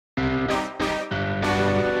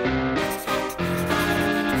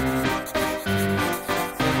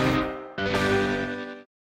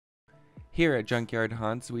Here at Junkyard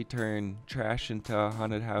Haunts, we turn trash into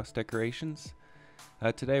haunted house decorations.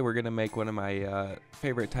 Today we're going to make one of my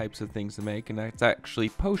favorite types of things to make, and that's actually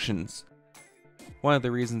potions. One of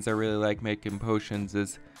the reasons I really like making potions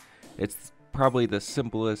is it's probably the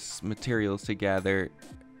simplest materials to gather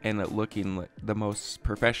and it looking the most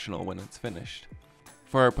professional when it's finished.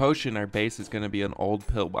 For our potion, our base is going to be an old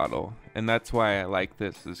pill bottle, and that's why I like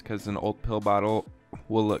this, is because an old pill bottle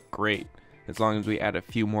will look great as long as we add a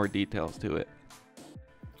few more details to it.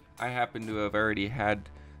 I happen to have already had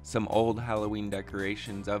some old Halloween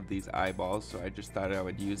decorations of these eyeballs, so I just thought I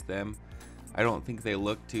would use them. I don't think they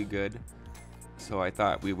look too good, so I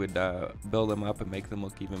thought we would build them up and make them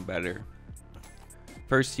look even better.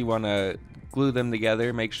 First, you want to glue them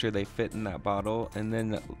together, make sure they fit in that bottle, and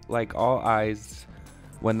then, like all eyes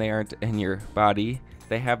when they aren't in your body,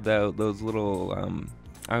 they have those little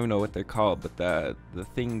I don't know what they're called, but the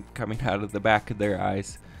thing coming out of the back of their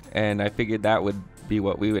eyes, and I figured that would be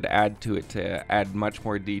what we would add to it to add much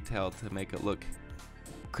more detail to make it look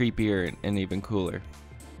creepier and even cooler.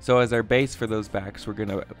 So as our base for those backs, we're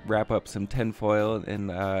gonna wrap up some tinfoil in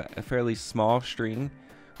a fairly small string.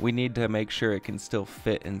 We need to make sure it can still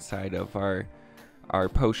fit inside of our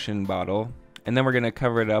potion bottle, and then we're gonna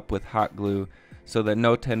cover it up with hot glue so that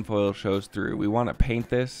no tinfoil shows through. We want to paint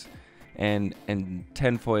this, and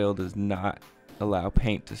tinfoil does not allow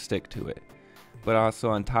paint to stick to it. But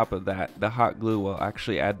also on top of that, the hot glue will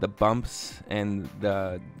actually add the bumps and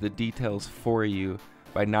the details for you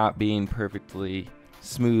by not being perfectly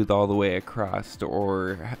smooth all the way across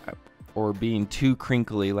or being too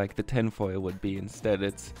crinkly like the tinfoil would be. Instead,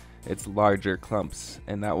 it's larger clumps,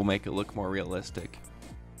 and that will make it look more realistic.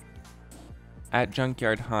 At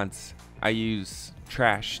Junkyard Haunts, I use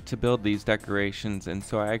trash to build these decorations, and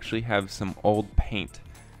so I actually have some old paint.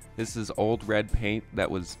 This is old red paint that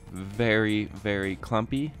was very, very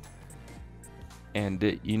clumpy,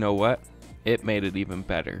 and you know what? It made it even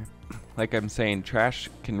better. Like I'm saying, trash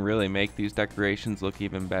can really make these decorations look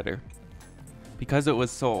even better. Because it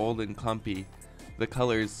was so old and clumpy, the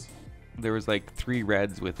colors, there was like 3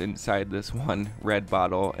 reds with inside this one red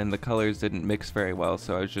bottle, and the colors didn't mix very well,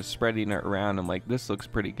 so I was just spreading it around. I'm like, this looks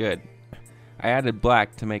pretty good. I added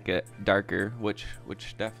black to make it darker, which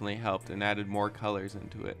definitely helped and added more colors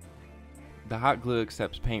into it. The hot glue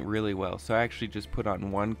accepts paint really well, so I actually just put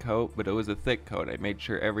on 1 coat, but it was a thick coat. I made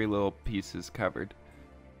sure every little piece is covered.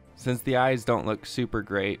 Since the eyes don't look super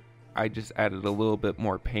great, I just added a little bit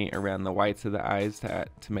more paint around the whites of the eyes to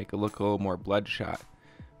make it look a little more bloodshot.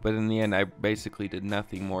 But in the end, I basically did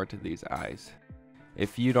nothing more to these eyes.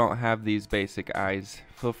 If you don't have these basic eyes,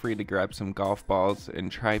 feel free to grab some golf balls and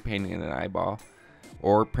try painting an eyeball,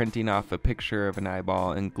 or printing off a picture of an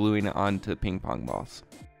eyeball and gluing it onto ping pong balls.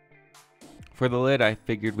 For the lid, I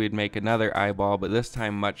figured we'd make another eyeball, but this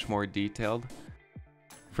time much more detailed.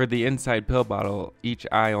 For the inside pill bottle, each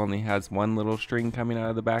eye only has 1 little string coming out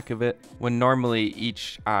of the back of it, when normally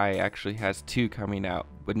each eye actually has 2 coming out,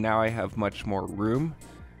 but now I have much more room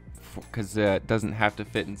because it doesn't have to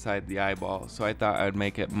fit inside the eyeball, so I thought I'd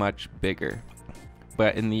make it much bigger.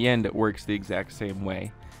 But in the end, it works the exact same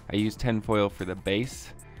way. I use tinfoil for the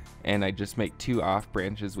base, and I just make 2 off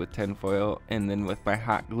branches with tinfoil, and then with my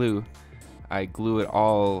hot glue, I glue it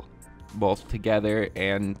all both together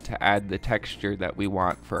and to add the texture that we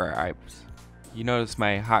want for our eyes. You notice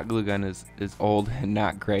my hot glue gun is old and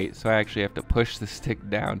not great, so I actually have to push the stick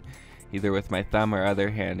down either with my thumb or other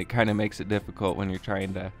hand. It kind of makes it difficult when you're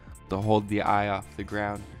trying to hold the eye off the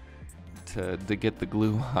ground to get the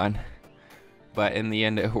glue on. But in the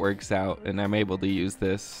end, it works out, and I'm able to use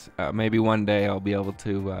this. Maybe one day I'll be able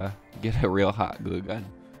to get a real hot glue gun.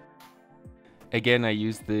 Again, I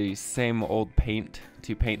used the same old paint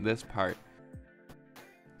to paint this part.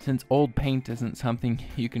 Since old paint isn't something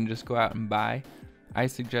you can just go out and buy, I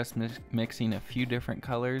suggest mixing a few different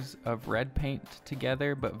colors of red paint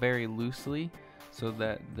together, but very loosely, so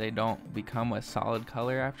that they don't become a solid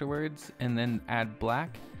color afterwards, and then add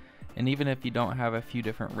black. And even if you don't have a few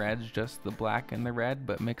different reds, just the black and the red,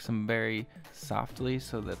 but mix them very softly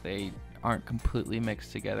so that they aren't completely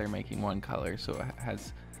mixed together making one color, so it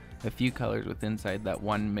has a few colors with inside that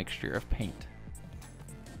one mixture of paint.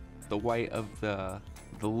 The white of the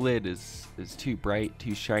lid is too bright,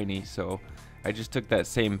 too shiny, so I just took that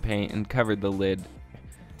same paint and covered the lid.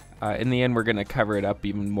 In the end, we're going to cover it up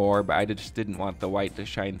even more, but I just didn't want the white to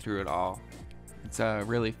shine through it all. It's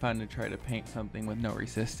really fun to try to paint something with no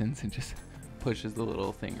resistance and just pushes the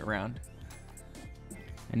little thing around.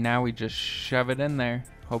 And now we just shove it in there.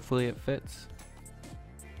 Hopefully it fits.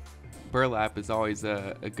 Burlap is always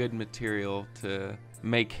a good material to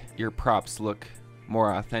make your props look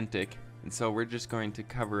more authentic. And so we're just going to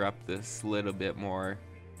cover up this lid a bit more.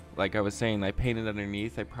 Like I was saying, I painted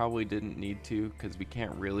underneath. I probably didn't need to because we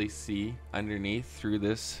can't really see underneath through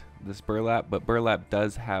this burlap, but burlap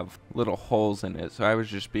does have little holes in it, so I was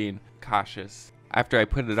just being cautious. After I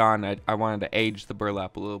put it on, I wanted to age the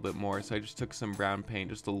burlap a little bit more, so I just took some brown paint,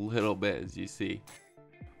 just a little bit, as you see.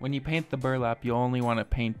 When you paint the burlap, you only want to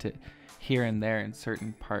paint it here and there in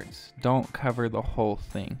certain parts. Don't cover the whole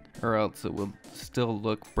thing, or else it will still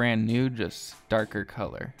look brand new, just darker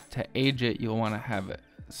color. To age it, you'll want to have it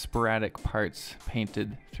sporadic parts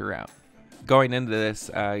painted throughout. Going into this,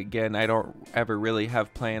 again, I don't ever really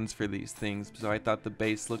have plans for these things, so I thought the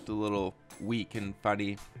base looked a little weak and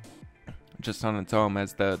funny just on its own.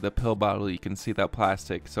 As the pill bottle, you can see that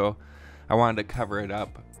plastic, so I wanted to cover it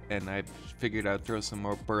up, and I figured I'd throw some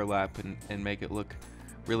more burlap and make it look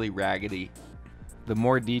really raggedy. The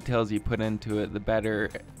more details you put into it, the better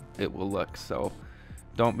it will look, so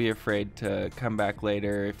don't be afraid to come back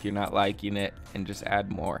later if you're not liking it and just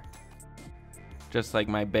add more. Just like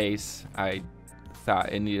my base, I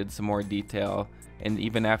thought it needed some more detail, and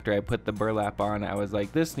even after I put the burlap on, I was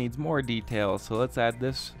like, this needs more detail, so let's add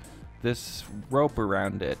this rope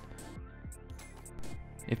around it.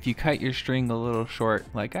 If you cut your string a little short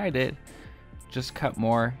like I did, just cut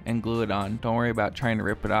more and glue it on. Don't worry about trying to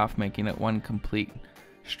rip it off, making it one complete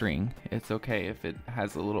string. It's okay if it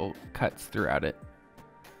has a little cuts throughout it.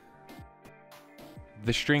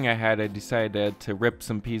 The string I had, I decided to rip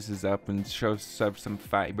some pieces up and shove some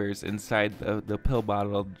fibers inside the pill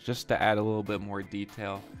bottle just to add a little bit more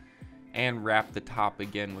detail, and wrap the top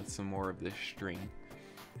again with some more of this string.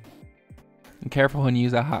 And careful when you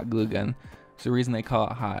use a hot glue gun. It's the reason they call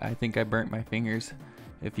it hot. I think I burnt my fingers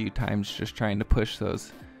a few times just trying to push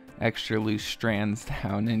those extra loose strands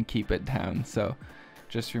down and keep it down. So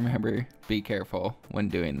just remember, be careful when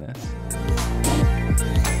doing this.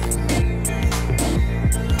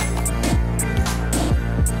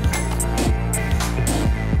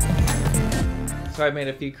 So I made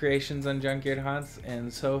a few creations on Junkyard Haunts,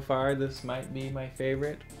 and so far this might be my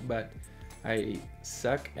favorite, but I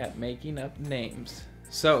suck at making up names.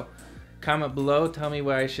 So comment below, tell me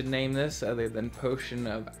what I should name this other than Potion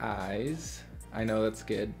of Eyes. I know that's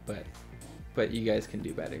good, but you guys can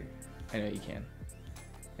do better. I know you can.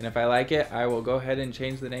 And if I like it, I will go ahead and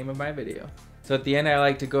change the name of my video. So at the end, I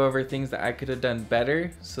like to go over things that I could have done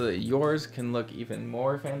better so that yours can look even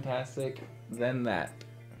more fantastic than that.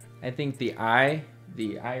 I think the iris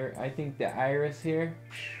here,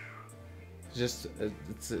 it's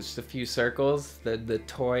just a few circles. The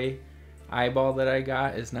toy eyeball that I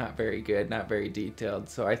got is not very good, not very detailed.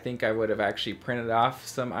 So I think I would have actually printed off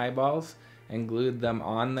some eyeballs and glued them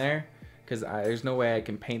on there, because there's no way I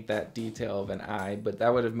can paint that detail of an eye, but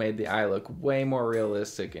that would have made the eye look way more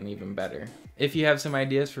realistic and even better. If you have some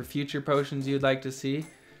ideas for future potions you'd like to see,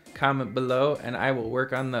 comment below and I will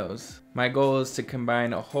work on those. My goal is to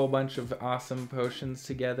combine a whole bunch of awesome potions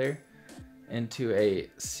together into a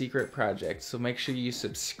secret project. So make sure you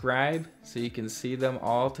subscribe so you can see them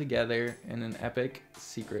all together in an epic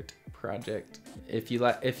secret project. If you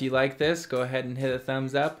like this, go ahead and hit a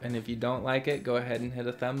thumbs up, and if you don't like it, go ahead and hit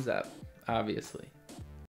a thumbs up, obviously.